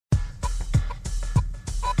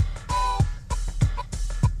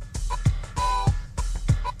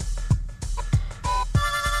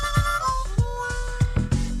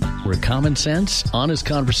where common sense, honest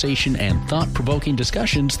conversation, and thought-provoking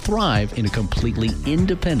discussions thrive in a completely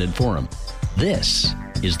independent forum. This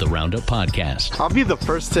is the Roundup Podcast. I'll be the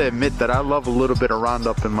first to admit that I love a little bit of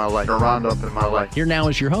Roundup in my life. Here now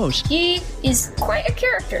is your host. He is quite a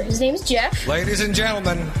character. His name's Jeff. Ladies and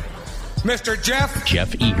gentlemen, Mr.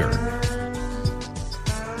 Jeff Eager.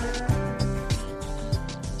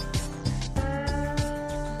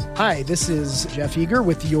 Hi, this is Jeff Eager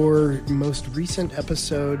with your most recent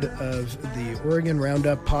episode of the Oregon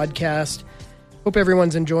Roundup Podcast. Hope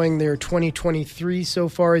everyone's enjoying their 2023 so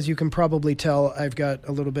far. As you can probably tell, I've got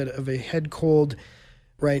a little bit of a head cold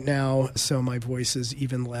right now, so my voice is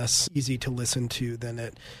even less easy to listen to than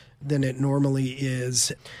it normally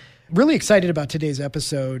is. Really excited about today's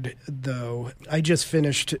episode, though. I just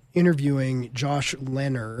finished interviewing Josh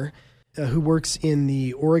Lenner, who works in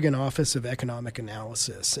the Oregon Office of Economic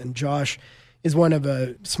Analysis. And Josh is one of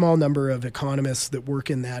a small number of economists that work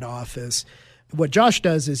in that office. What Josh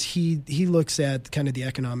does is he looks at kind of the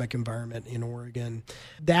economic environment in Oregon.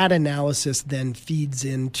 That analysis then feeds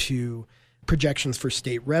into projections for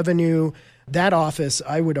state revenue. That office,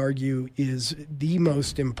 I would argue, is the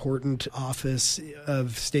most important office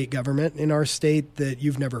of state government in our state that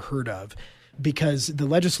you've never heard of, because the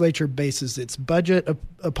legislature bases its budget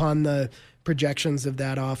upon the projections of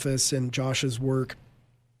that office and Josh's work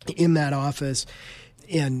in that office.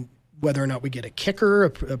 And whether or not we get a kicker,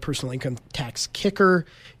 a personal income tax kicker,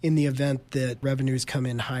 in the event that revenues come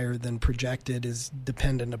in higher than projected, is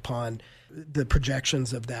dependent upon the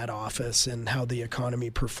projections of that office and how the economy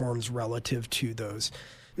performs relative to those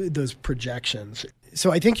projections.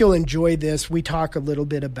 So I think you'll enjoy this. We talk a little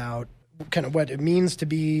bit about kind of what it means to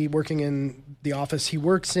be working in the office he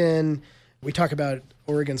works in. We talk about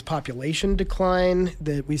Oregon's population decline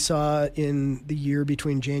that we saw in the year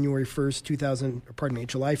between July 1st,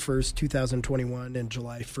 2021 and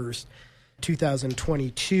July 1st,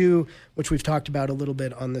 2022, which we've talked about a little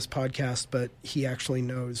bit on this podcast, but he actually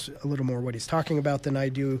knows a little more what he's talking about than I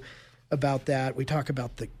do about that. We talk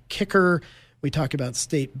about the kicker. We talk about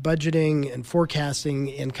state budgeting and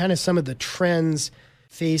forecasting and kind of some of the trends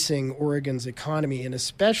facing Oregon's economy. And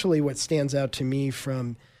especially what stands out to me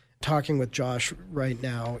from talking with Josh right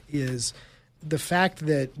now is the fact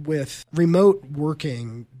that with remote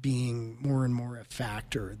working being more and more a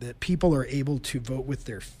factor, that people are able to vote with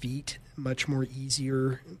their feet much more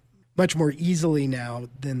easily now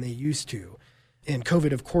than they used to. And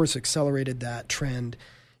COVID, of course, accelerated that trend.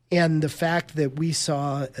 And the fact that we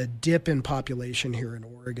saw a dip in population here in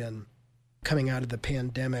Oregon coming out of the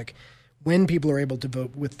pandemic, when people are able to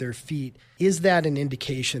vote with their feet, is that an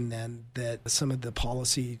indication then that some of the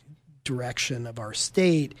policy direction of our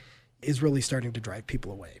state is really starting to drive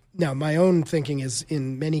people away? Now, my own thinking is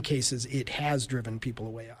in many cases it has driven people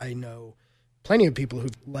away. I know plenty of people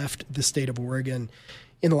who've left the state of Oregon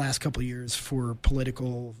in the last couple of years for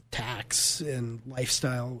political, tax, and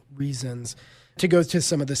lifestyle reasons to go to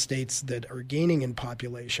some of the states that are gaining in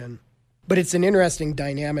population. But it's an interesting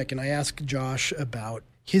dynamic, and I asked Josh about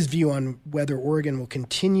his view on whether Oregon will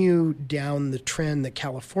continue down the trend that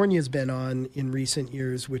California's been on in recent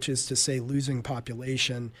years, which is to say losing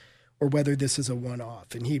population, or whether this is a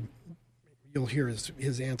one-off. And you'll hear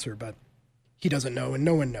his answer, but he doesn't know and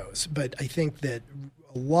no one knows. But I think that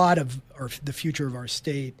a lot of the future of our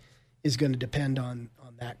state is going to depend on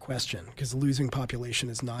that question, because losing population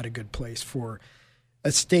is not a good place for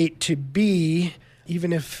a state to be,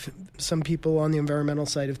 even if some people on the environmental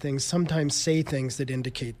side of things sometimes say things that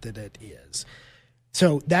indicate that it is.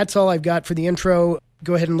 So that's all I've got for the intro.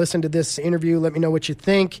 Go ahead and listen to this interview. Let me know what you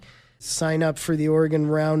think. Sign up for the Oregon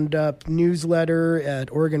Roundup newsletter at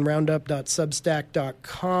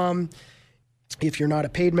oregonroundup.substack.com. If you're not a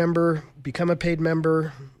paid member, become a paid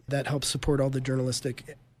member. That helps support all the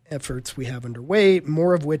journalistic efforts we have underway,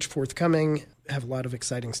 more of which forthcoming. I have a lot of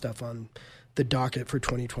exciting stuff on the docket for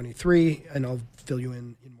 2023, and I'll fill you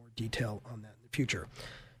in more detail on that in the future.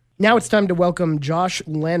 Now it's time to welcome Josh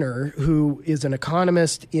Lenner, who is an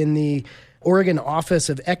economist in the Oregon Office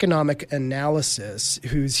of Economic Analysis,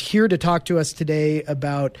 who's here to talk to us today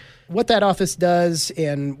about what that office does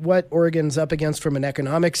and what Oregon's up against from an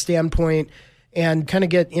economic standpoint, and kind of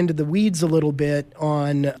get into the weeds a little bit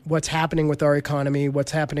on what's happening with our economy,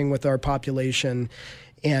 what's happening with our population,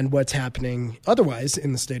 and what's happening otherwise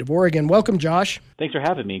in the state of Oregon. Welcome, Josh. Thanks for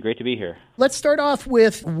having me. Great to be here. Let's start off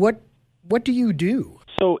with what do you do?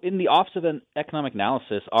 So in the Office of Economic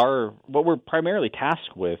Analysis, what we're primarily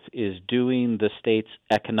tasked with is doing the state's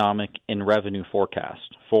economic and revenue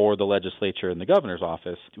forecast for the legislature and the governor's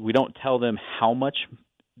office. We don't tell them how to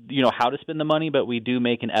spend the money, but we do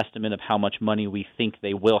make an estimate of how much money we think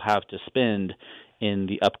they will have to spend in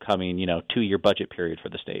the upcoming, 2-year budget period for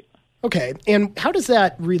the state. Okay. And how does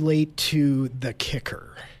that relate to the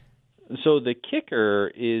kicker? So the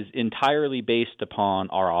kicker is entirely based upon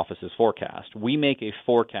our office's forecast. We make a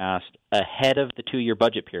forecast ahead of the 2-year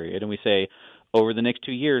budget period, and we say, over the next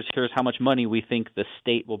 2 years, here's how much money we think the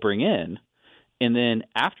state will bring in. And then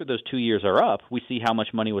after those 2 years are up, we see how much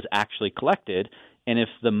money was actually collected. And if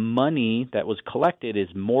the money that was collected is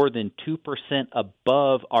more than 2%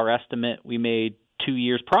 above our estimate we made 2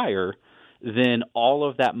 years prior, then all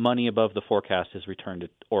of that money above the forecast is returned to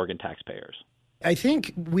Oregon taxpayers. I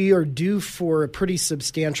think we are due for a pretty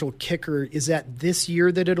substantial kicker. Is that this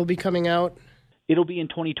year that it'll be coming out? It'll be in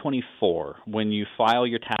 2024. When you file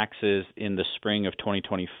your taxes in the spring of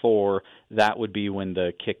 2024, that would be when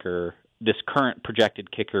the kicker, this current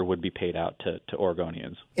projected kicker, would be paid out to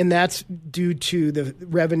Oregonians. And that's due to the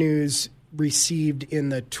revenues received in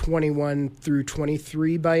the 21 through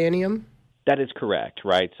 23 biennium? That is correct,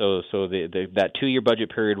 right? So that 2-year budget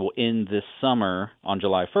period will end this summer on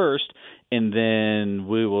July 1st, and then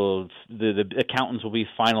the accountants will be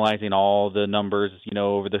finalizing all the numbers,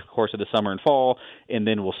 over the course of the summer and fall, and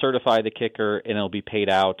then we'll certify the kicker, and it'll be paid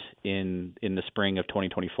out in the spring of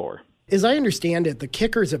 2024. As I understand it, the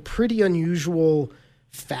kicker is a pretty unusual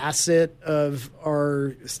facet of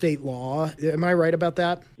our state law. Am I right about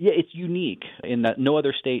that? Yeah, it's unique in that no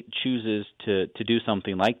other state chooses to do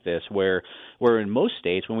something like this, where in most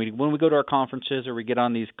states, when we go to our conferences or we get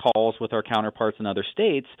on these calls with our counterparts in other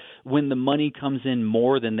states, when the money comes in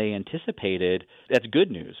more than they anticipated, that's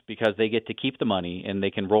good news because they get to keep the money and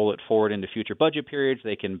they can roll it forward into future budget periods.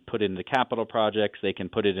 They can put it into capital projects. They can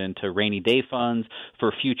put it into rainy day funds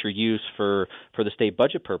for future use for the state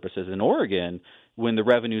budget purposes. In Oregon, when the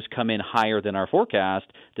revenues come in higher than our forecast,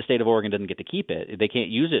 the state of Oregon doesn't get to keep it. They can't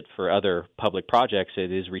use it for other public projects.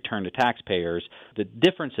 It is returned to taxpayers. The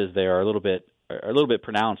differences there are a little bit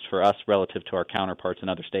pronounced for us relative to our counterparts in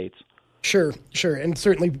other states. Sure. And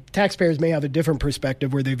certainly taxpayers may have a different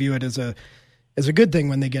perspective where they view it as a good thing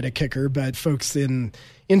when they get a kicker, but folks in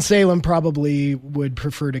Salem probably would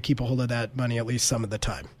prefer to keep a hold of that money at least some of the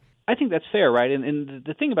time. I think that's fair, right? And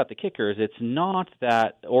the thing about the kicker is it's not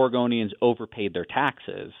that Oregonians overpaid their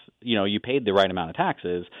taxes. You paid the right amount of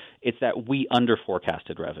taxes. It's that we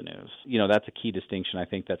underforecasted revenues. That's a key distinction I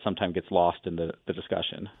think that sometimes gets lost in the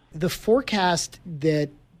discussion. The forecast that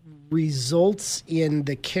results in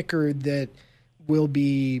the kicker that will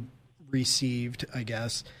be received, I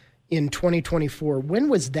guess, in 2024, when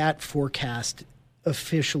was that forecast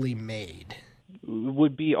officially made?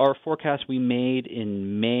 Would be our forecast we made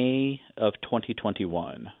in May of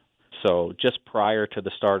 2021. So just prior to the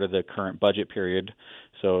start of the current budget period.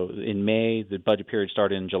 So in May, the budget period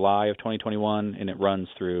started in July of 2021, and it runs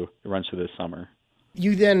through this summer.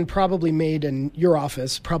 You then probably your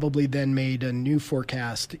office probably then made a new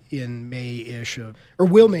forecast in May-ish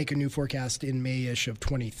will make a new forecast in May-ish of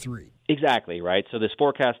 23. Exactly, right? So this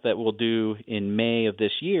forecast that we'll do in May of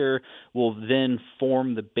this year will then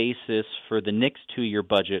form the basis for the next 2-year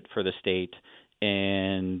budget for the state,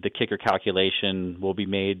 and the kicker calculation will be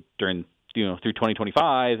made through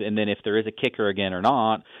 2025, and then if there is a kicker again or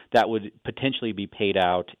not, that would potentially be paid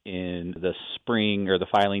out in the spring or the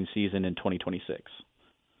filing season in 2026.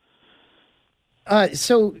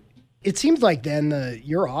 So it seems like then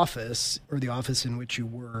your office or the office in which you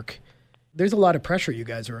work, there's a lot of pressure you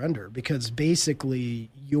guys are under because basically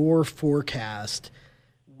your forecast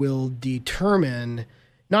will determine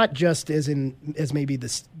not just as maybe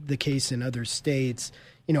the case in other states,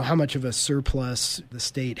 how much of a surplus the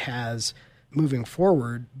state has moving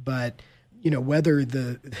forward, but whether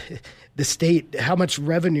the state, how much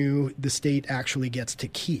revenue the state actually gets to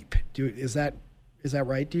keep. Is that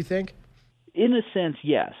right, do you think? In a sense,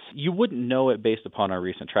 yes. You wouldn't know it based upon our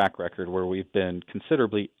recent track record where we've been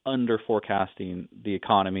considerably under forecasting the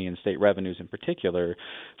economy and state revenues in particular.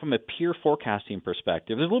 From a pure forecasting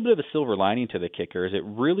perspective, there's a little bit of a silver lining to the kicker is it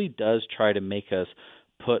really does try to make us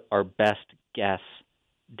put our best guess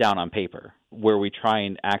down on paper, where we try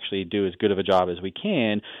and actually do as good of a job as we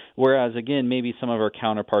can. Whereas, again, maybe some of our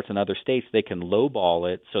counterparts in other states, they can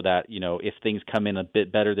lowball it so that, if things come in a bit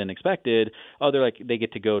better than expected, they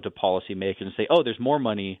get to go to policymakers and say, there's more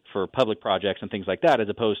money for public projects and things like that, as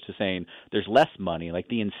opposed to saying there's less money. Like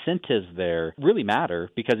the incentives there really matter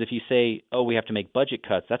because if you say, we have to make budget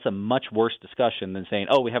cuts, that's a much worse discussion than saying,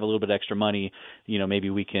 we have a little bit extra money, maybe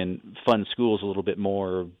we can fund schools a little bit more,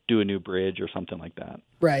 or do a new bridge or something like that.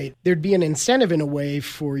 Right. There'd be an incentive in a way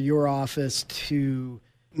for your office to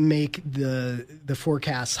make the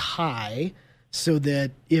forecast high so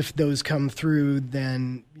that if those come through,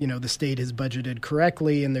 then, the state has budgeted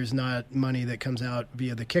correctly and there's not money that comes out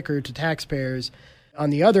via the kicker to taxpayers. On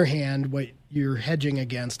the other hand, what you're hedging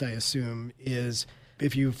against, I assume, is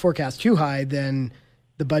if you forecast too high, then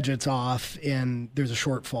the budget's off and there's a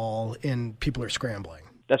shortfall and people are scrambling.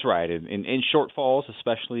 That's right. In shortfalls,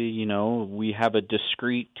 especially, we have a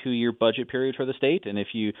discrete 2-year budget period for the state, and if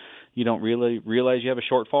you don't really realize you have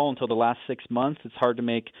a shortfall until the last 6 months, it's hard to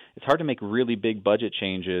make really big budget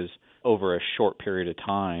changes over a short period of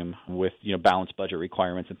time with balanced budget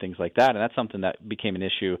requirements and things like that. And that's something that became an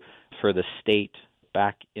issue for the state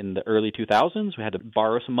back in the early 2000s. We had to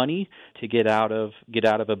borrow some money to get out of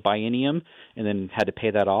a biennium, and then had to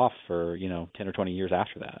pay that off for 10 or 20 years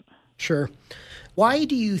after that. Sure. Why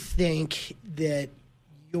do you think that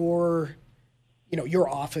your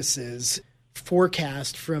office's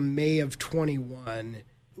forecast from May of 21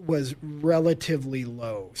 was relatively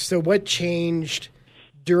low? So what changed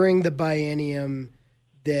during the biennium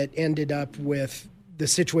that ended up with the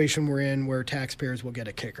situation we're in where taxpayers will get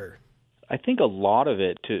a kicker? I think a lot of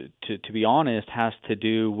it, to be honest, has to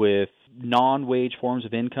do with non-wage forms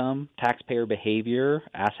of income, taxpayer behavior,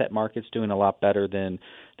 asset markets doing a lot better than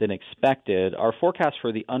expected. Our forecast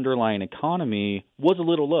for the underlying economy was a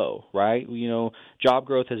little low, right? Job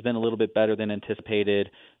growth has been a little bit better than anticipated.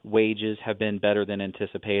 Wages have been better than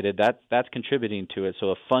anticipated. That's contributing to it. So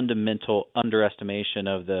a fundamental underestimation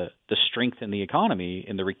of the strength in the economy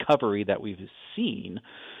and the recovery that we've seen.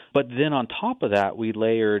 But then on top of that, we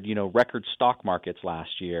layered, record stock markets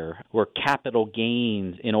last year, where capital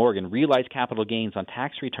gains in Oregon, realized capital gains on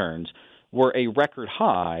tax returns, were a record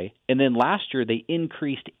high. And then last year, they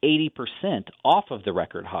increased 80% off of the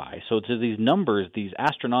record high. So to these numbers, these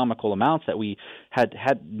astronomical amounts that we had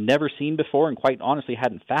never seen before and quite honestly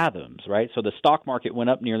hadn't fathomed, right? So the stock market went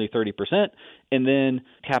up nearly 30%, and then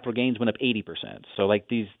capital gains went up 80%. So like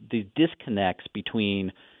these disconnects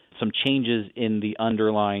between some changes in the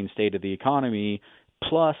underlying state of the economy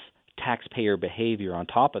plus taxpayer behavior on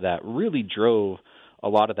top of that really drove a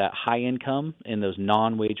lot of that high income and those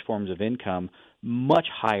non-wage forms of income much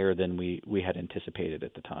higher than we had anticipated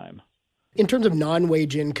at the time. In terms of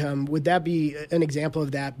non-wage income, would that be an example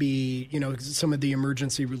of that be, some of the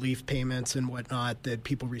emergency relief payments and whatnot that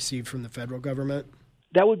people receive from the federal government?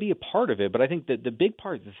 That would be a part of it, but I think that the big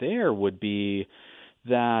part there would be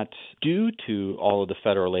that due to all of the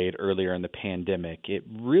federal aid earlier in the pandemic, it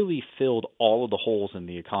really filled all of the holes in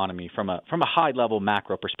the economy from a high-level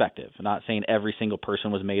macro perspective. I'm not saying every single person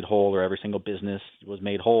was made whole or every single business was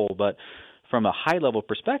made whole, but from a high-level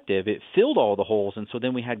perspective, it filled all the holes, and so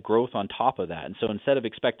then we had growth on top of that. And so instead of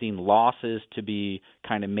expecting losses to be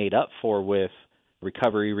kind of made up for with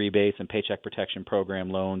recovery rebates and paycheck protection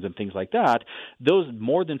program loans and things like that, those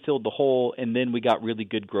more than filled the hole, and then we got really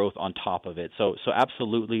good growth on top of it. So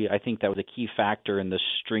absolutely, I think that was a key factor in the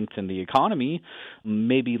strength in the economy,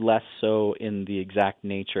 maybe less so in the exact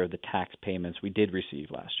nature of the tax payments we did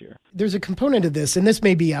receive last year. There's a component of this, and this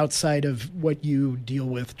may be outside of what you deal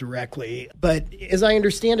with directly, but as I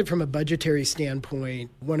understand it from a budgetary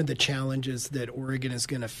standpoint, one of the challenges that Oregon is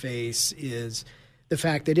going to face is the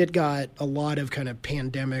fact that it got a lot of kind of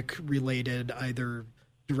pandemic-related, either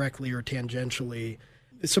directly or tangentially,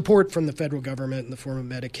 support from the federal government in the form of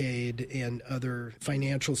Medicaid and other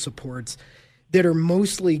financial supports that are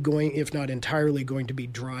mostly going, if not entirely, going to be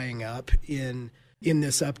drying up in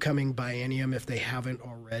this upcoming biennium if they haven't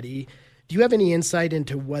already. Do you have any insight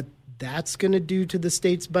into what that's going to do to the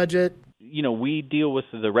state's budget? We deal with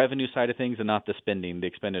the revenue side of things and not the spending, the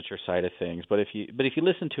expenditure side of things. But if you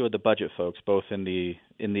listen to the budget folks, both in the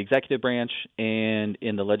executive branch and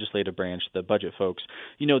in the legislative branch, the budget folks,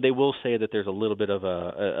 they will say that there's a little bit of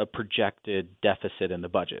a projected deficit in the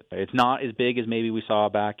budget. It's not as big as maybe we saw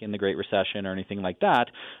back in the Great Recession or anything like that,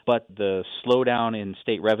 but the slowdown in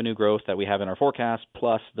state revenue growth that we have in our forecast,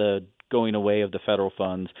 plus the going away of the federal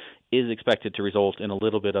funds, is expected to result in a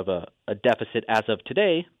little bit of a deficit as of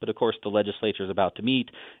today. But of course, the legislature is about to meet,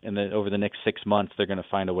 and then over the next 6 months, they're going to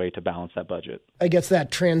find a way to balance that budget. I guess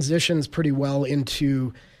that transitions pretty well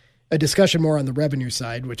into a discussion more on the revenue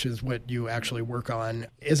side, which is what you actually work on.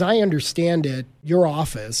 As I understand it, your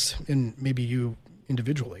office, and maybe you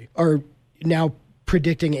individually, are now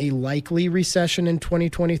predicting a likely recession in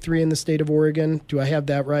 2023 in the state of Oregon. Do I have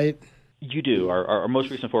that right? You do. Our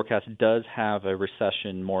most recent forecast does have a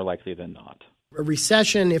recession more likely than not. A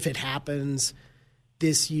recession, if it happens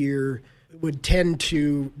this year, would tend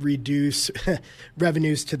to reduce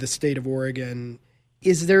revenues to the state of Oregon.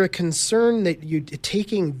 Is there a concern that you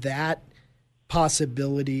taking that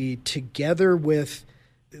possibility together with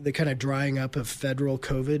the kind of drying up of federal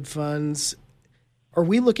COVID funds, Are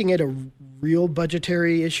we looking at a real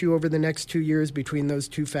budgetary issue over the next 2 years between those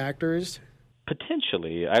two factors?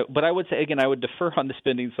 Potentially. But I would say, again, I would defer on the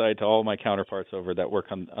spending side to all my counterparts over that work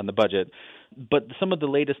on the budget. But some of the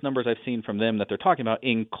latest numbers I've seen from them that they're talking about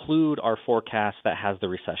include our forecast that has the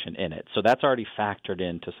recession in it. So that's already factored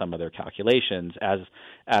into some of their calculations.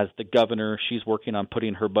 As the governor, she's working on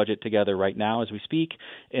putting her budget together right now as we speak,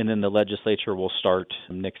 and then the legislature will start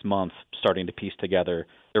next month starting to piece together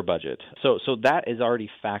their budget. So that is already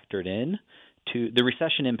factored in. The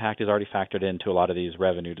recession impact is already factored into a lot of these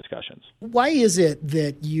revenue discussions. Why is it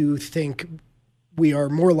that you think we are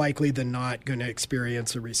more likely than not going to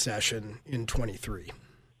experience a recession in 23?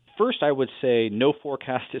 First, I would say no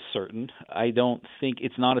forecast is certain. I don't think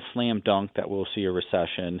it's not a slam dunk that we'll see a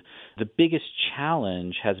recession. The biggest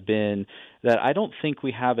challenge has been that I don't think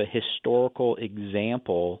we have a historical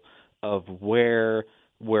example of where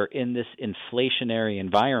we're in this inflationary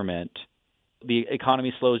environment. The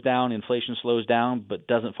economy slows down, inflation slows down, but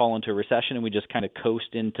doesn't fall into a recession, and we just kind of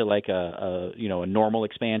coast into like a normal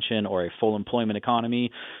expansion or a full employment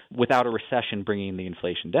economy without a recession bringing the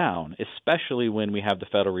inflation down, especially when we have the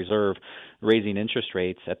Federal Reserve raising interest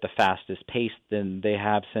rates at the fastest pace than they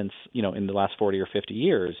have since, in the last 40 or 50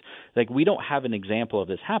 years. Like, we don't have an example of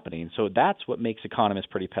this happening. So that's what makes economists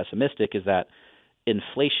pretty pessimistic, is that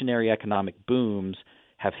inflationary economic booms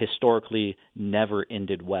have historically never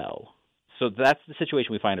ended well. So that's the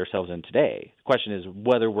situation we find ourselves in today. The question is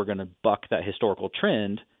whether we're going to buck that historical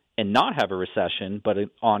trend and not have a recession, but an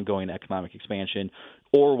ongoing economic expansion,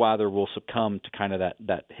 or whether we'll succumb to kind of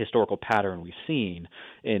that historical pattern we've seen.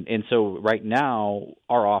 And so right now,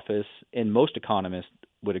 our office and most economists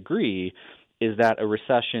would agree is that a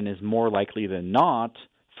recession is more likely than not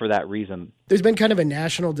for that reason. There's been kind of a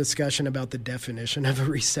national discussion about the definition of a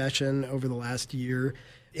recession over the last year.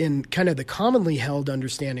 In kind of the commonly held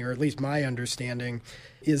understanding, or at least my understanding,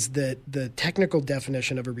 is that the technical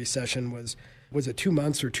definition of a recession was it 2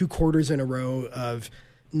 months or 2 quarters in a row of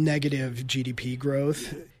negative GDP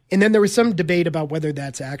growth. And then there was some debate about whether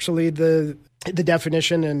that's actually the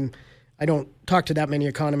definition. And I don't talk to that many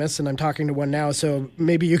economists, and I'm talking to one now. So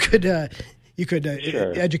maybe you could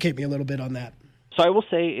Sure. educate me a little bit on that. So I will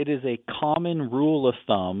say it is a common rule of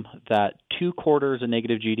thumb that 2 quarters of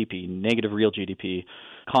negative GDP, negative real GDP,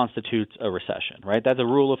 constitutes a recession, right? That's a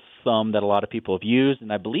rule of thumb that a lot of people have used,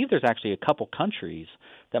 and I believe there's actually a couple countries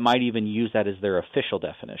that might even use that as their official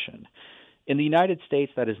definition. In the United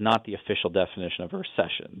States, that is not the official definition of a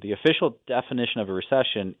recession. The official definition of a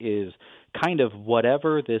recession is kind of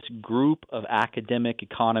whatever this group of academic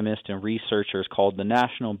economists and researchers called the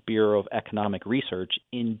National Bureau of Economic Research,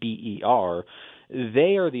 NBER.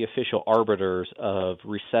 They are the official arbiters of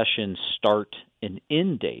recession start and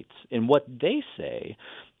end dates. And what they say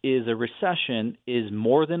is a recession is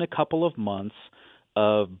more than a couple of months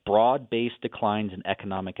of broad-based declines in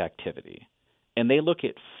economic activity. And they look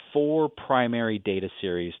at 4 primary data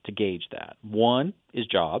series to gauge that. 1 is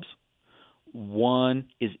jobs. 1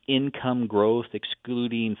 is income growth,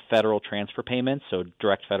 excluding federal transfer payments, so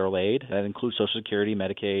direct federal aid. That includes Social Security,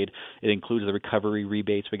 Medicaid. It includes the recovery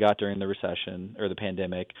rebates we got during the recession or the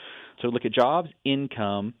pandemic. So look at jobs,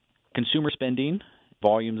 income, consumer spending,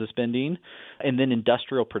 volumes of spending, and then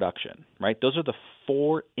industrial production, right? Those are the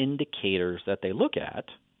 4 indicators that they look at.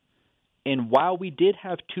 And while we did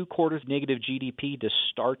have 2 quarters negative GDP to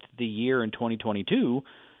start the year in 2022,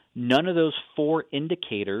 none of those 4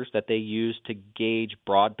 indicators that they use to gauge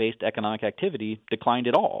broad-based economic activity declined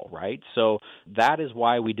at all, right? So that is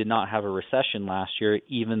why we did not have a recession last year,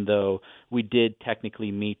 even though we did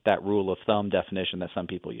technically meet that rule of thumb definition that some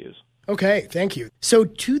people use. Okay, thank you. So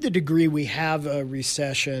to the degree we have a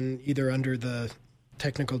recession, either under the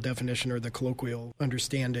technical definition or the colloquial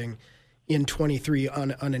understanding in 23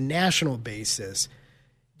 on a national basis,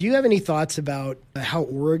 do you have any thoughts about how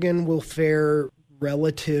Oregon will fare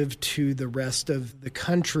relative to the rest of the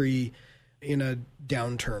country in a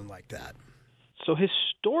downturn like that? So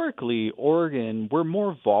historically, Oregon, we're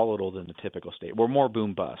more volatile than the typical state. We're more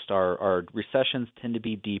boom-bust. Our recessions tend to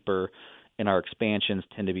be deeper, and our expansions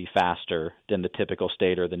tend to be faster than the typical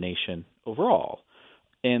state or the nation overall.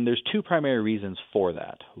 And there's 2 primary reasons for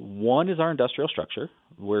that. One is our industrial structure.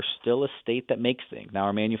 We're still a state that makes things. Now,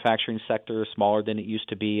 our manufacturing sector is smaller than it used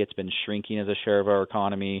to be. It's been shrinking as a share of our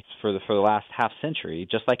economy for the last half century,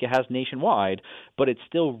 just like it has nationwide, but it's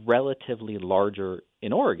still relatively larger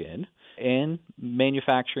in Oregon. And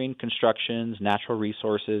manufacturing, constructions, natural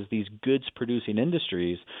resources, these goods-producing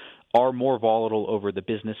industries are more volatile over the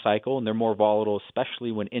business cycle, and they're more volatile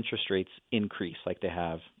especially when interest rates increase like they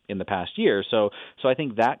have in the past year. So I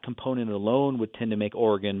think that component alone would tend to make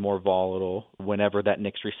Oregon more volatile whenever that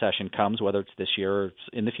next recession comes, whether it's this year or it's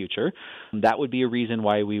in the future. That would be a reason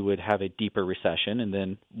why we would have a deeper recession. And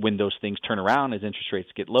then when those things turn around, as interest rates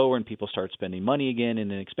get lower and people start spending money again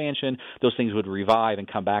in an expansion, those things would revive and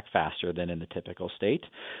come back faster than in the typical state.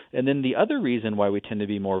 And then the other reason why we tend to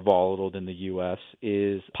be more volatile than the U.S.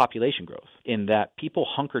 is population growth, in that people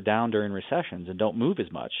hunker down during recessions and don't move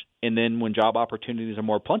as much. And then when job opportunities are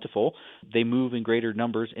more plentiful, they move in greater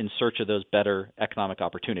numbers in search of those better economic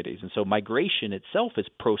opportunities. And so migration itself is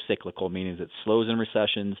pro-cyclical, meaning it slows in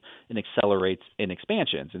recessions and accelerates in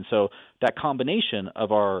expansions. And so that combination of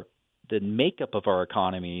the makeup of our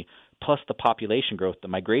economy plus the population growth, the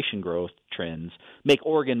migration growth trends, make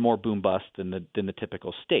Oregon more boom-bust than the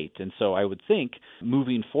typical state. And so I would think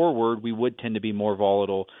moving forward, we would tend to be more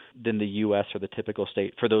volatile than the U.S. or the typical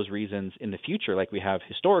state for those reasons in the future, like we have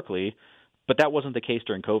historically. But that wasn't the case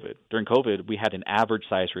during COVID. During COVID, we had an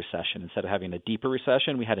average-sized recession. Instead of having a deeper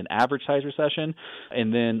recession, we had an average-sized recession.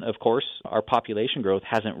 And then, of course, our population growth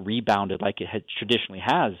hasn't rebounded like it traditionally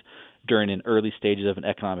has during an early stages of an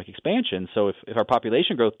economic expansion. So if our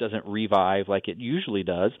population growth doesn't revive like it usually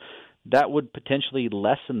does, that would potentially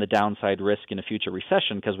lessen the downside risk in a future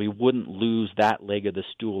recession because we wouldn't lose that leg of the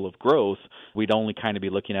stool of growth. We'd only kind of be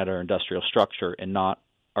looking at our industrial structure and not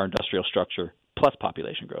our industrial structure plus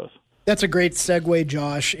population growth. That's a great segue,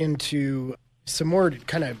 Josh, into some more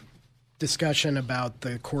kind of discussion about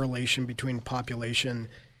the correlation between population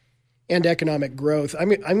and economic growth. I'm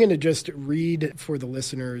going to just read for the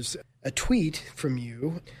listeners a tweet from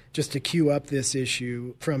you just to cue up this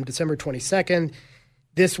issue from December 22nd.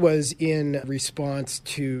 This was in response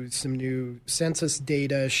to some new census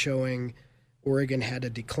data showing Oregon had a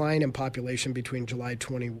decline in population between July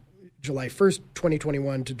 1st,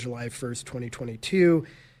 2021 to July 1st, 2022.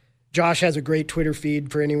 Josh has a great Twitter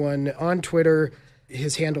feed for anyone on Twitter.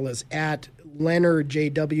 His handle is at Lehnner,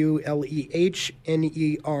 JW,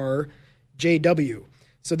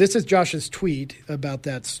 So this is Josh's tweet about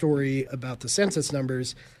that story about the census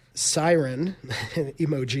numbers. Siren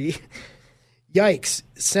emoji. Yikes.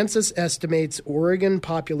 Census estimates Oregon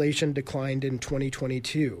population declined in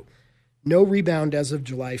 2022. No rebound as of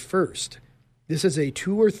July 1st. This is a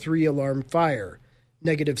 2 or 3 alarm fire.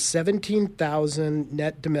 Negative 17,000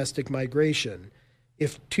 net domestic migration.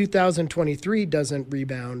 If 2023 doesn't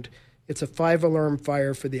rebound, it's a 5-alarm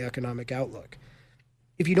fire for the economic outlook.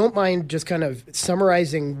 If you don't mind just kind of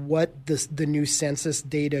summarizing what the new census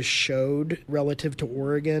data showed relative to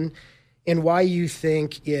Oregon and why you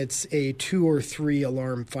think it's a 2 or 3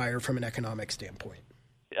 alarm fire from an economic standpoint.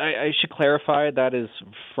 I should clarify that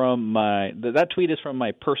tweet is from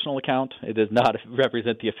my personal account. It does not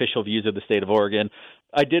represent the official views of the state of Oregon.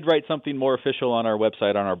 I did write something more official on our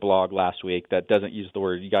website, on our blog last week that doesn't use the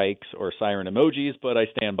word yikes or siren emojis, but I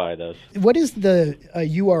stand by those. What is the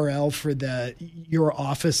URL for your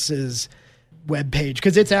office's webpage?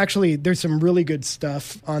 Because it's actually, there's some really good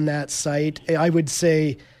stuff on that site. I would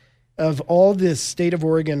say of all the state of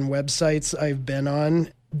Oregon websites I've been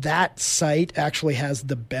on, that site actually has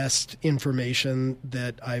the best information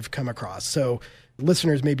that I've come across. So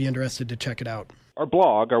listeners may be interested to check it out. Our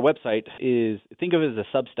blog, our website is, think of it as a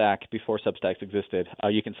Substack before Substacks existed.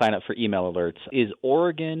 You can sign up for email alerts, is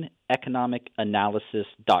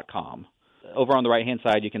OregonEconomicAnalysis.com. Over on the right-hand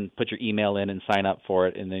side, you can put your email in and sign up for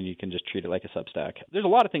it, and then you can just treat it like a Substack. There's a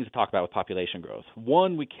lot of things to talk about with population growth.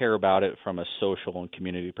 One, we care about it from a social and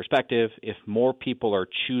community perspective. If more people are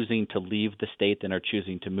choosing to leave the state than are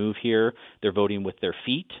choosing to move here, they're voting with their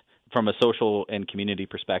feet. From a social and community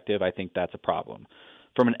perspective, I think that's a problem.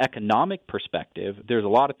 From an economic perspective, there's a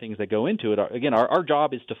lot of things that go into it. Again, our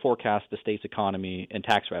job is to forecast the state's economy and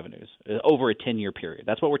tax revenues over a 10-year period.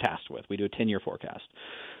 That's what we're tasked with. We do a 10-year forecast.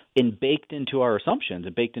 And baked into our assumptions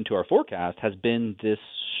and baked into our forecast has been this,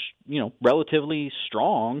 relatively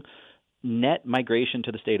strong net migration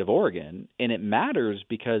to the state of Oregon. And it matters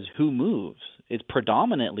because who moves? It's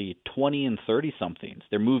predominantly 20 and 30-somethings.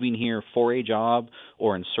 They're moving here for a job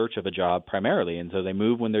or in search of a job primarily. And so they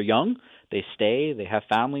move when they're young. They stay, they have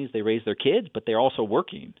families, they raise their kids, but they're also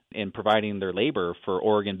working and providing their labor for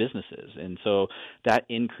Oregon businesses. And so that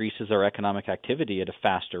increases our economic activity at a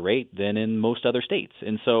faster rate than in most other states.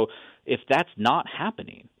 And so if that's not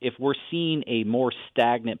happening, if we're seeing a more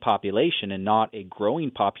stagnant population and not a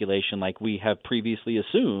growing population like we have previously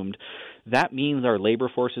assumed, that means our labor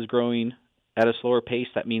force is growing, at a slower pace.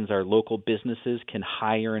 That means our local businesses can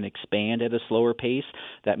hire and expand at a slower pace.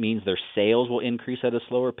 That means their sales will increase at a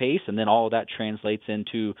slower pace, and then all of that translates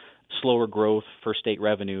into slower growth for state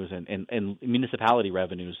revenues and municipality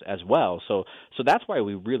revenues as well. So that's why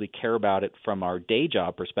we really care about it from our day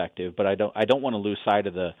job perspective, but I don't want to lose sight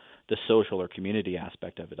of the social or community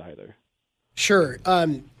aspect of it either. Sure.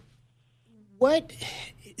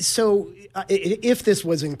 If this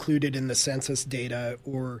was included in the census data,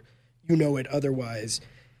 or it otherwise,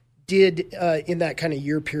 did in that kind of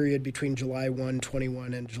year period between July 1,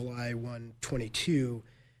 21 and July 1, 22,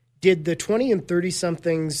 did the 20 and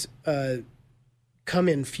 30-somethings come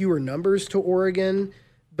in fewer numbers to Oregon,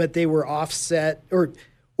 but they were offset, or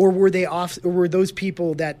were those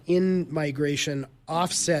people that in migration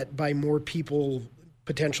offset by more people,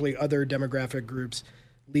 potentially other demographic groups,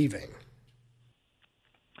 leaving?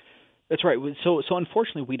 That's right. So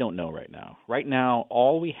unfortunately, we don't know right now. Right now,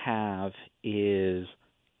 all we have is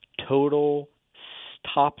total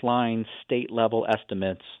top-line state-level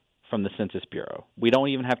estimates from the Census Bureau. We don't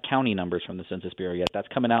even have county numbers from the Census Bureau yet. That's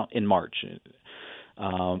coming out in March.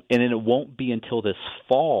 And then it won't be until this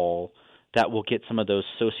fall that we'll get some of those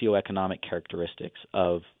socioeconomic characteristics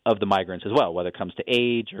of the migrants as well, whether it comes to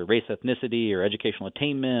age or race, ethnicity, or educational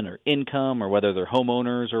attainment or income, or whether they're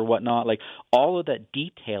homeowners or whatnot. Like all of that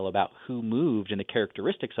detail about who moved and the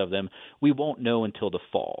characteristics of them, we won't know until the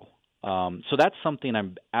fall. So that's something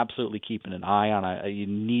I'm absolutely keeping an eye on. You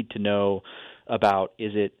need to know about,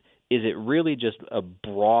 is it really just a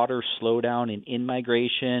broader slowdown in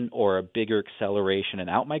in-migration or a bigger acceleration in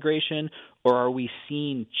out-migration, or are we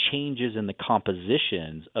seeing changes in the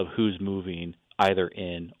compositions of who's moving either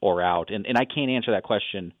in or out? And I can't answer that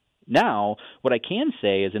question now. What I can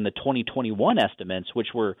say is in the 2021 estimates, which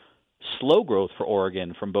were slow growth for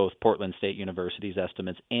Oregon from both Portland State University's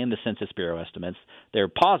estimates and the Census Bureau estimates, they're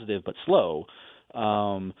positive but slow,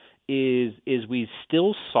 is we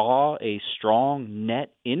still saw a strong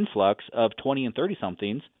net influx of 20 and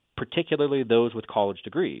 30-somethings, particularly those with college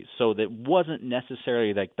degrees. So that wasn't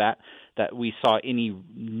necessarily like that we saw any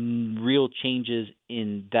real changes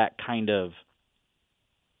in that kind of,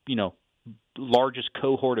 largest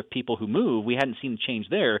cohort of people who move. We hadn't seen a change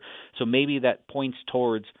there. So maybe that points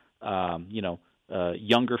towards,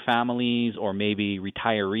 younger families or maybe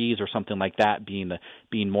retirees or something like that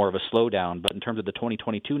being more of a slowdown. But in terms of the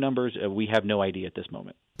 2022 numbers, we have no idea at this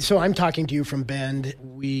moment. So I'm talking to you from Bend.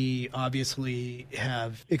 We obviously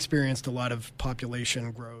have experienced a lot of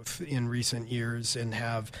population growth in recent years and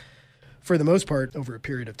have, for the most part, over a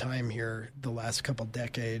period of time here, the last couple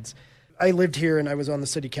decades. I lived here and I was on the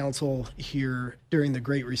city council here during the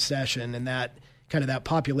Great Recession, and that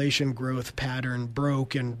population growth pattern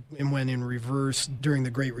broke and went in reverse during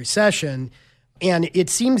the Great Recession. And it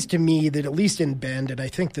seems to me that at least in Bend, and I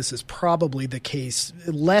think this is probably the case,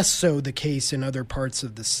 less so the case in other parts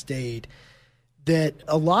of the state, that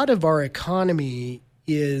a lot of our economy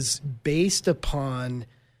is based upon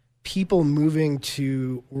people moving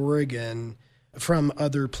to Oregon from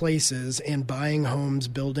other places and buying homes,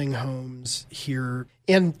 building homes here,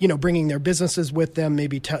 and bringing their businesses with them,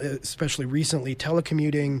 maybe especially recently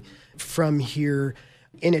telecommuting from here.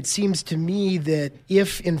 And it seems to me that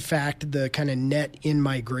if, in fact, the kind of net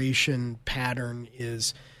in-migration pattern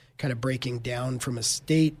is kind of breaking down from a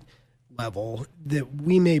state level, that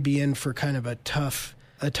we may be in for kind of a tough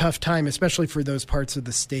time, especially for those parts of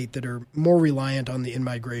the state that are more reliant on the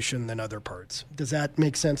in-migration than other parts. Does that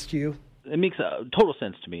make sense to you? It makes total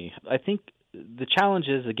sense to me. I think the challenge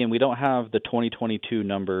is, again, we don't have the 2022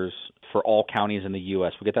 numbers for all counties in the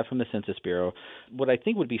U.S. We get that from the Census Bureau. What I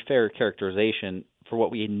think would be fair characterization for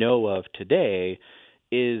what we know of today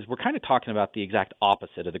is we're kind of talking about the exact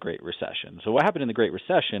opposite of the Great Recession. So what happened in the Great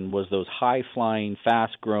Recession was those high-flying,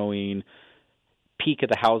 fast-growing, peak of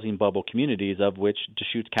the housing bubble communities, of which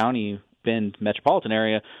Deschutes County, Bend metropolitan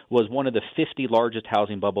area, was one of the 50 largest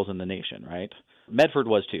housing bubbles in the nation, right? Medford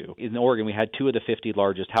was too. In Oregon, we had 2 of the 50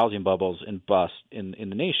 largest housing bubbles in bust in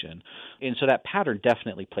the nation. And so that pattern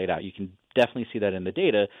definitely played out. You can definitely see that in the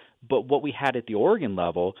data. But what we had at the Oregon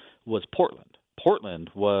level was Portland. Portland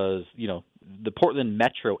was, the Portland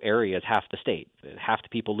metro area is half the state. Half the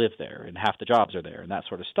people live there and half the jobs are there and that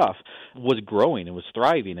sort of stuff was growing and was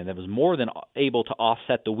thriving, and it was more than able to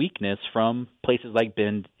offset the weakness from places like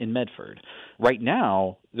Bend and Medford. Right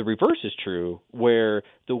now, the reverse is true, where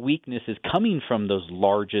the weakness is coming from those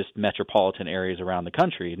largest metropolitan areas around the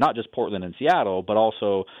country, not just Portland and Seattle, but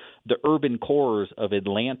also the urban cores of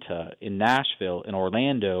Atlanta, in Nashville, in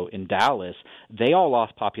Orlando, in Dallas. They all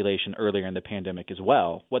lost population earlier in the pandemic as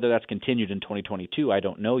well. Whether that's continued in 2022, I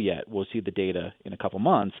don't know yet. We'll see the data in a couple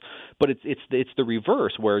months. But it's the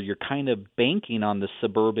reverse, where you're kind of banking on the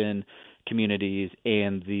suburban communities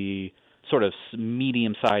and the sort of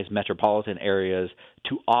medium-sized metropolitan areas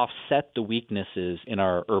to offset the weaknesses in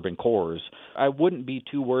our urban cores. I wouldn't be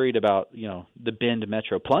too worried about, the Bend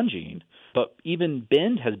metro plunging, but even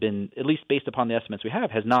Bend has been, at least based upon the estimates we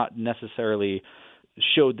have, has not necessarily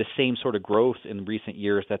showed the same sort of growth in recent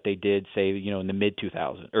years that they did, say, in the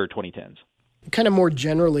mid-2000s or 2010s. Kind of more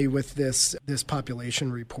generally with this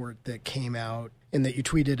population report that came out and that you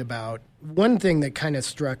tweeted about, one thing that kind of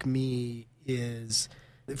struck me is,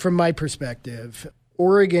 from my perspective,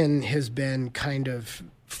 Oregon has been kind of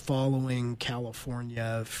following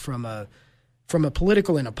California from a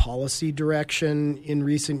political and a policy direction in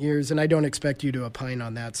recent years, and I don't expect you to opine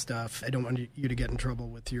on that stuff. I don't want you to get in trouble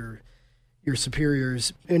with your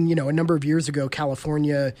superiors. And, a number of years ago,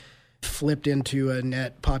 California flipped into a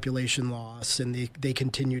net population loss, and they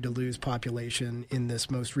continue to lose population in this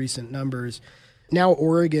most recent numbers. Now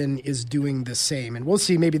Oregon is doing the same, and we'll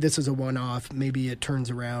see. Maybe this is a one-off. Maybe it turns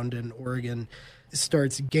around and Oregon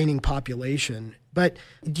starts gaining population. But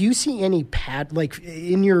do you see any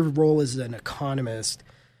in your role as an economist,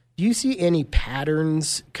 do you see any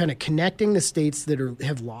patterns kind of connecting the states that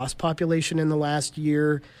have lost population in the last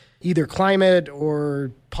year, either climate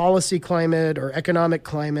or policy climate or economic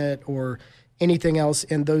climate or anything else,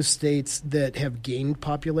 and those states that have gained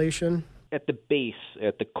population? At the base,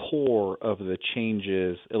 at the core of the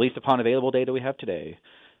changes, at least upon available data we have today,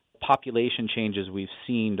 population changes we've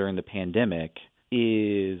seen during the pandemic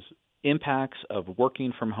is impacts of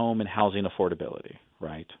working from home and housing affordability,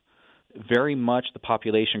 right? Very much the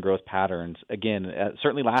population growth patterns, again,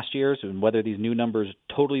 certainly last year's, and whether these new numbers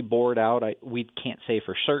totally bore it out, we can't say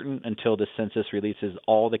for certain until the census releases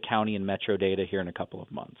all the county and metro data here in a couple of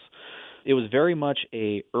months. It was very much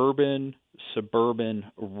a urban, suburban,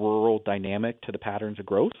 rural dynamic to the patterns of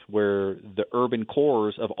growth, where the urban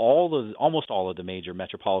cores of almost all of the major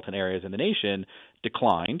metropolitan areas in the nation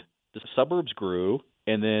declined. The suburbs grew,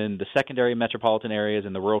 and then the secondary metropolitan areas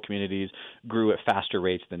and the rural communities grew at faster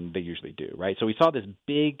rates than they usually do, right? So we saw this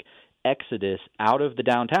big exodus out of the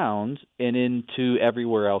downtowns and into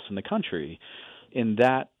everywhere else in the country. And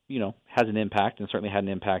that, has an impact, and certainly had an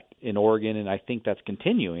impact in Oregon, and I think that's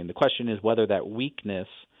continuing. The question is whether that weakness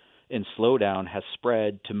and slowdown has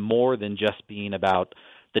spread to more than just being about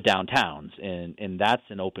the downtowns, and that's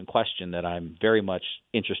an open question that I'm very much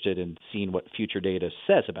interested in seeing what future data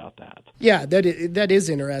says about that. Yeah, that is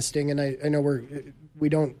interesting, and I know we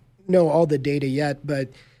don't know all the data yet, but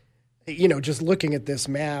just looking at this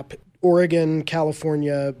map, Oregon,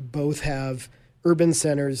 California both have urban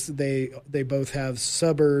centers, they both have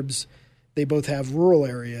suburbs, they both have rural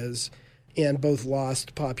areas, and both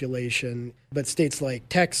lost population. But states like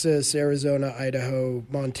Texas, Arizona, Idaho,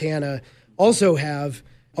 Montana also have,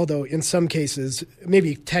 although in some cases,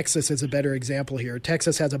 maybe Texas is a better example here.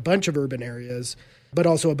 Texas has a bunch of urban areas, but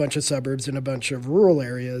also a bunch of suburbs and a bunch of rural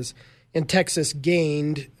areas. And Texas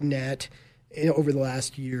gained net over the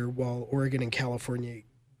last year, while Oregon and California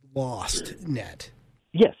lost net.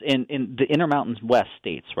 Yes, and the Intermountain West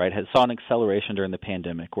states, right, saw an acceleration during the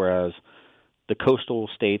pandemic, whereas the coastal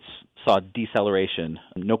states saw deceleration,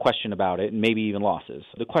 no question about it, and maybe even losses.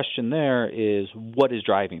 The question there is, what is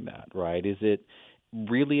driving that, right? Is it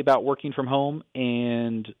really about working from home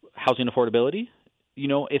and housing affordability?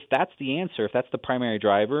 If that's the answer, if that's the primary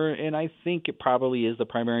driver, and I think it probably is the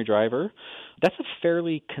primary driver, that's a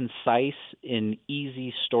fairly concise and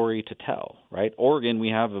easy story to tell, right? Oregon, we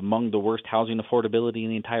have among the worst housing affordability in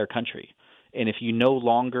the entire country. And if you no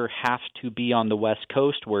longer have to be on the West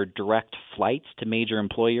Coast where direct flights to major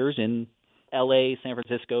employers in LA, San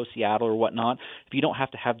Francisco, Seattle, or whatnot, if you don't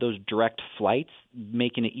have to have those direct flights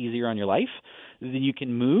making it easier on your life, then you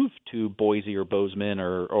can move to Boise or Bozeman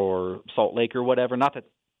or Salt Lake or whatever. Not that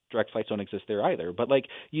direct flights don't exist there either, but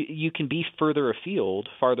you can be farther afield,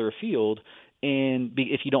 and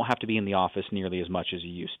if you don't have to be in the office nearly as much as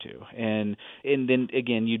you used to. And then,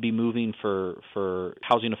 again, you'd be moving for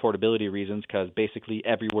housing affordability reasons, because basically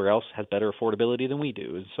everywhere else has better affordability than we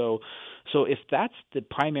do. And so if that's the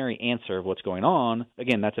primary answer of what's going on,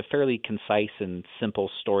 again, that's a fairly concise and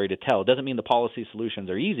simple story to tell. It doesn't mean the policy solutions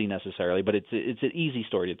are easy necessarily, but it's an easy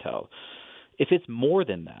story to tell. If it's more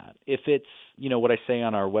than that, if it's, what I say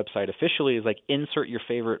on our website officially is insert your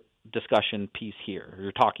favorite discussion piece here,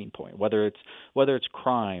 your talking point, whether it's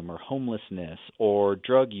crime or homelessness or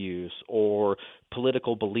drug use or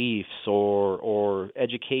political beliefs or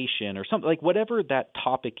education or something, like whatever that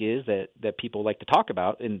topic is that people like to talk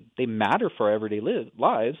about and they matter for our everyday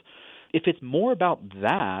lives. If it's more about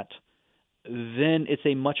that, then it's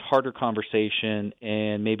a much harder conversation,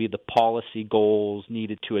 and maybe the policy goals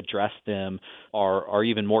needed to address them are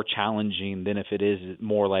even more challenging than if it is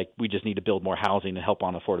more like we just need to build more housing to help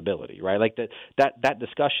on affordability, right? Like that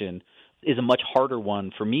discussion is a much harder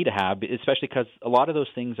one for me to have, especially because a lot of those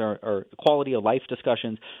things are quality of life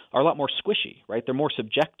discussions are a lot more squishy, right? They're more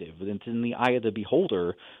subjective. It's in the eye of the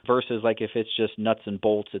beholder versus like if it's just nuts and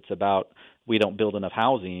bolts, it's about we don't build enough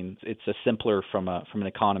housing. It's a simpler from an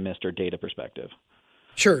economist or data perspective.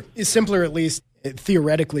 Sure. It's simpler, at least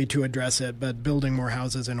theoretically, to address it, but building more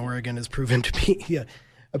houses in Oregon has proven to be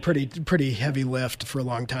a pretty heavy lift for a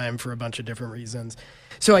long time for a bunch of different reasons.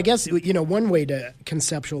 So I guess, one way to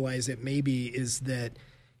conceptualize it maybe is that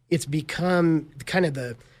it's become kind of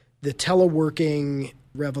the teleworking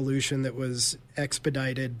revolution that was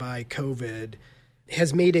expedited by COVID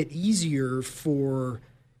has made it easier for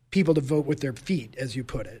people to vote with their feet, as you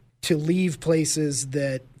put it, to leave places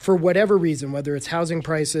that, for whatever reason, whether it's housing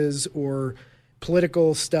prices or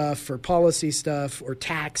political stuff or policy stuff or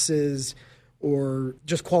taxes or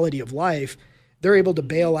just quality of life, they're able to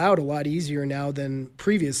bail out a lot easier now than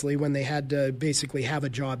previously when they had to basically have a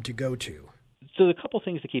job to go to. So the couple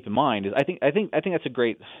things to keep in mind is I think that's a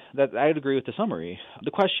great that I'd agree with the summary.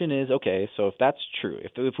 The question is, okay, so if that's true,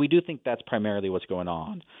 if we do think that's primarily what's going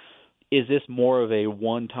on, is this more of a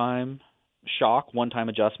one-time shock, one-time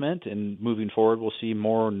adjustment, and moving forward we'll see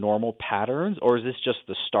more normal patterns, or is this just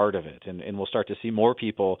the start of it, and we'll start to see more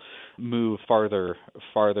people move farther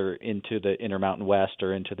into the Intermountain West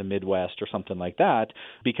or into the Midwest or something like that,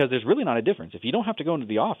 because there's really not a difference. If you don't have to go into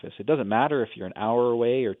the office, it doesn't matter if you're an hour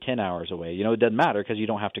away or 10 hours away. It doesn't matter because you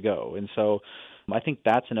don't have to go. And so I think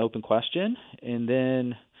that's an open question, and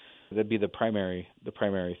then that'd be the primary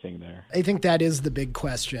thing there. I think that is the big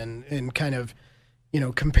question, and kind of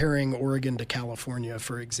comparing Oregon to California,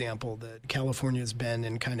 for example, that California has been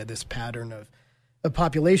in kind of this pattern of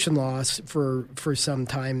population loss for some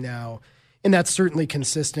time now. And that's certainly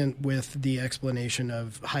consistent with the explanation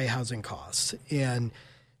of high housing costs. And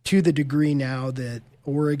to the degree now that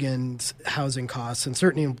Oregon's housing costs, and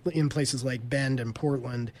certainly in places like Bend and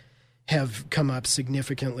Portland, have come up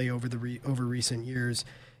significantly over recent years,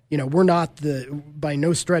 we're not by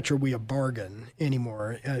no stretch are we a bargain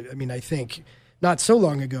anymore. I think not so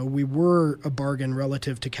long ago, we were a bargain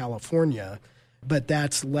relative to California, but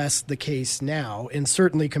that's less the case now. And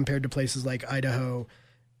certainly compared to places like Idaho,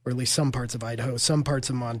 or at least some parts of Idaho, some parts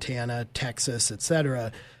of Montana, Texas, et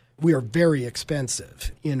cetera, we are very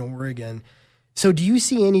expensive in Oregon. So do you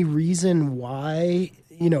see any reason why,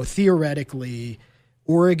 theoretically,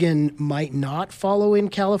 Oregon might not follow in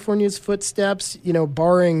California's footsteps,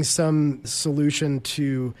 barring some solution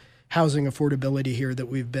to housing affordability here that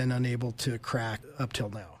we've been unable to crack up till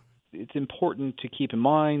now? It's important to keep in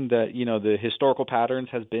mind that, the historical patterns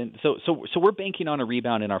has been so we're banking on a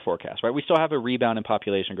rebound in our forecast, right? We still have a rebound in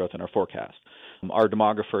population growth in our forecast. Our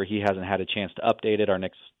demographer, he hasn't had a chance to update it. Our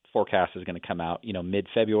next forecast is going to come out,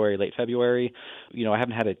 mid-February, late February. I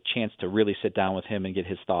haven't had a chance to really sit down with him and get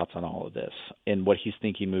his thoughts on all of this and what he's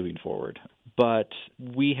thinking moving forward. But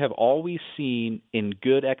we have always seen in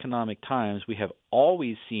good economic times, we have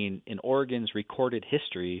always seen in Oregon's recorded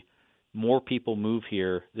history, more people move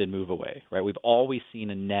here than move away, right? We've always seen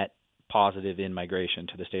a net positive in migration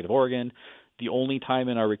to the state of Oregon. The only time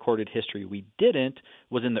in our recorded history we didn't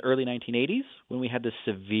was in the early 1980s when we had this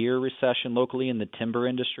severe recession locally and the timber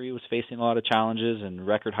industry was facing a lot of challenges and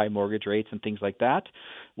record high mortgage rates and things like that,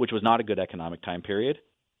 which was not a good economic time period.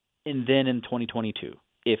 And then in 2022,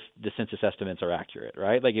 if the census estimates are accurate,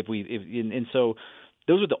 right? So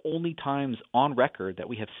those are the only times on record that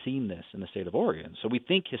we have seen this in the state of Oregon. So we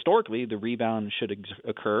think historically the rebound should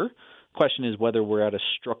occur. The question is whether we're at a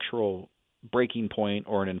structural breaking point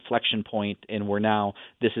or an inflection point and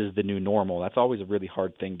this is the new normal. That's always a really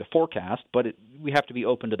hard thing to forecast, but we have to be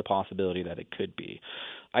open to the possibility that it could be.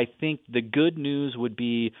 I think the good news would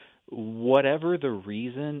be whatever the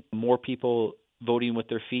reason, more people voting with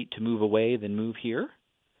their feet to move away than move here,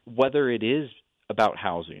 whether it is about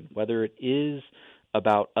housing, whether it is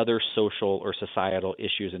about other social or societal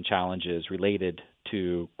issues and challenges related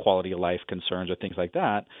to quality of life concerns or things like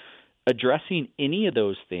that, addressing any of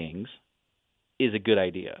those things is a good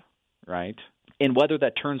idea, right? And whether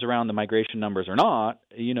that turns around the migration numbers or not,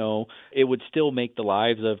 it would still make the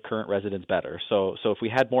lives of current residents better. So if we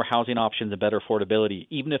had more housing options and better affordability,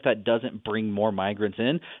 even if that doesn't bring more migrants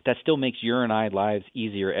in, that still makes your and I lives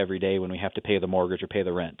easier every day when we have to pay the mortgage or pay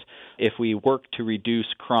the rent. If we work to reduce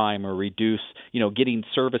crime or reduce, getting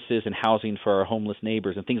services and housing for our homeless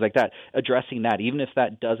neighbors and things like that, addressing that, even if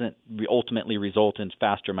that doesn't ultimately result in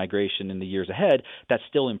faster migration in the years ahead, that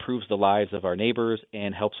still improves the lives of our neighbors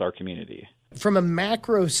and helps our community. From a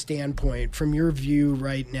macro standpoint, from your view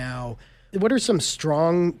right now, what are some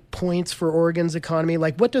strong points for Oregon's economy?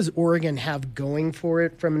 Like, what does Oregon have going for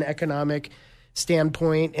it from an economic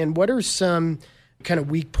standpoint? And what are some kind of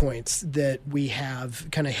weak points that we have,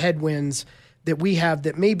 kind of headwinds that we have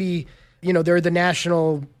that maybe, there are the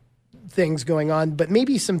national things going on, but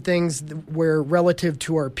maybe some things where relative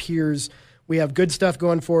to our peers, we have good stuff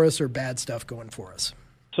going for us or bad stuff going for us?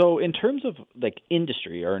 So in terms of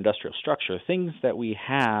industry or industrial structure, things that we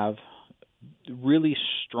have really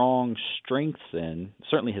strong strengths in,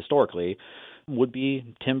 certainly historically, would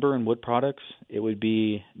be timber and wood products. It would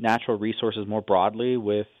be natural resources more broadly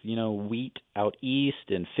with, wheat out east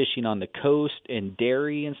and fishing on the coast and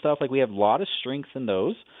dairy and stuff. We have a lot of strengths in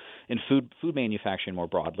those, and food manufacturing more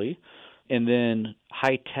broadly. And then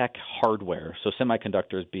high-tech hardware, so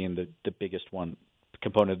semiconductors being the biggest one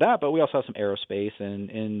component of that, but we also have some aerospace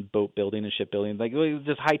and boat building and shipbuilding,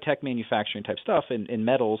 just high-tech manufacturing type stuff and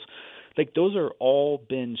metals. Those are all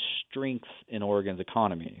been strengths in Oregon's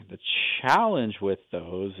economy. The challenge with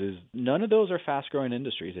those is none of those are fast-growing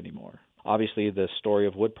industries anymore. Obviously, the story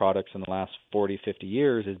of wood products in the last 40, 50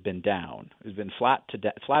 years has been down. It's been flat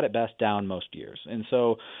at best, down most years. And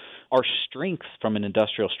so our strengths from an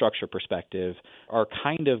industrial structure perspective are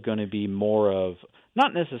kind of going to be more of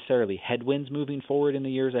not necessarily headwinds moving forward in the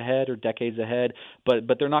years ahead or decades ahead,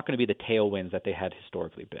 but they're not going to be the tailwinds that they had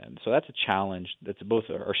historically been. So that's a challenge. That's both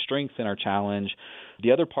our strength and our challenge.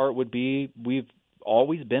 The other part would be we've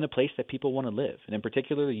always been a place that people want to live. And in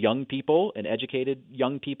particular, young people and educated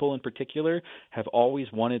young people in particular have always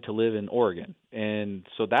wanted to live in Oregon. And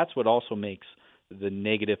so that's what also makes the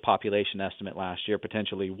negative population estimate last year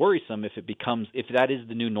potentially worrisome if that is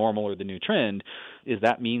the new normal or the new trend, is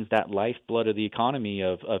that means that lifeblood of the economy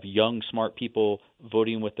of young, smart people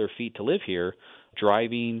voting with their feet to live here,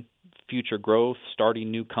 driving future growth,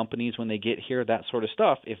 starting new companies when they get here, that sort of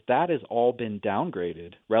stuff. If that has all been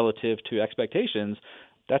downgraded relative to expectations,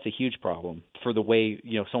 that's a huge problem for the way,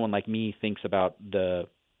 someone like me thinks about the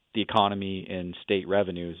economy and state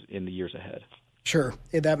revenues in the years ahead. Sure.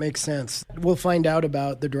 That makes sense. We'll find out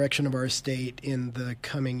about the direction of our state in the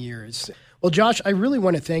coming years. Well, Josh, I really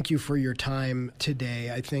want to thank you for your time today.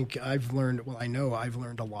 I think I know I've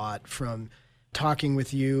learned a lot from talking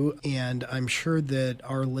with you, and I'm sure that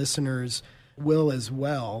our listeners will as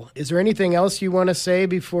well. Is there anything else you want to say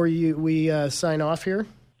before we sign off here?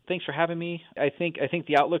 Thanks for having me. I think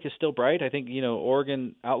the outlook is still bright. I think,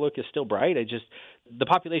 Oregon outlook is still bright. The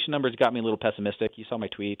population numbers got me a little pessimistic. You saw my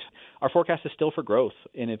tweet. Our forecast is still for growth,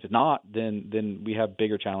 and if it's not, then we have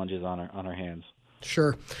bigger challenges on our hands.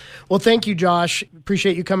 Sure. Well, thank you, Josh.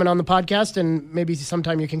 Appreciate you coming on the podcast, and maybe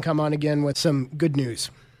sometime you can come on again with some good news.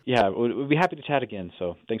 Yeah, we'd be happy to chat again,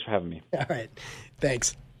 so thanks for having me. All right.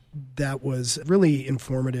 Thanks. That was a really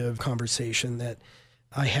informative conversation that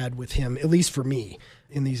I had with him, at least for me.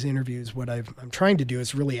 In these interviews, what I'm trying to do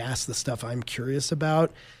is really ask the stuff I'm curious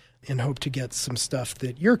about and hope to get some stuff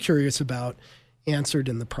that you're curious about answered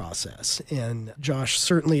in the process. And Josh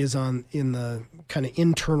certainly is in the kind of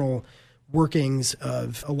internal workings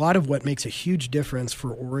of a lot of what makes a huge difference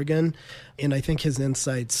for Oregon. And I think his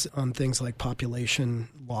insights on things like population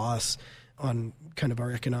loss, on kind of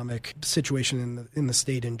our economic situation in the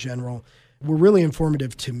state in general, were really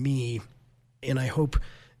informative to me. And I hope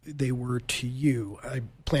they were to you. I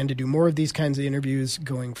plan to do more of these kinds of interviews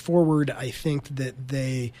going forward. I think that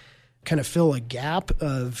they kind of fill a gap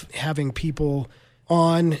of having people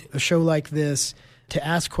on a show like this to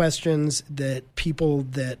ask questions that people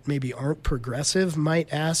that maybe aren't progressive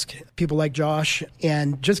might ask people like Josh,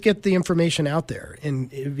 and just get the information out there. And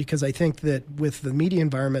because I think that with the media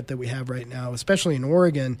environment that we have right now, especially in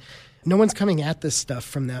Oregon, no one's coming at this stuff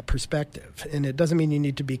from that perspective. And it doesn't mean you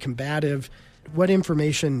need to be combative. What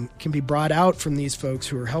information can be brought out from these folks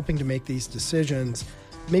who are helping to make these decisions,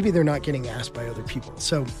 maybe they're not getting asked by other people.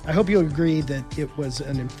 So I hope you'll agree that it was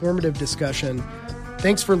an informative discussion.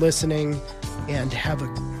 Thanks for listening, and have a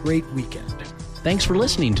great weekend. Thanks for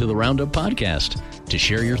listening to the Roundup Podcast. To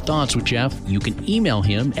share your thoughts with Jeff, you can email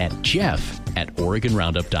him at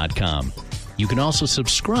jeff@OregonRoundup.com. You can also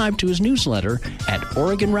subscribe to his newsletter at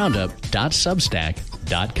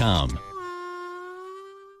OregonRoundup.substack.com.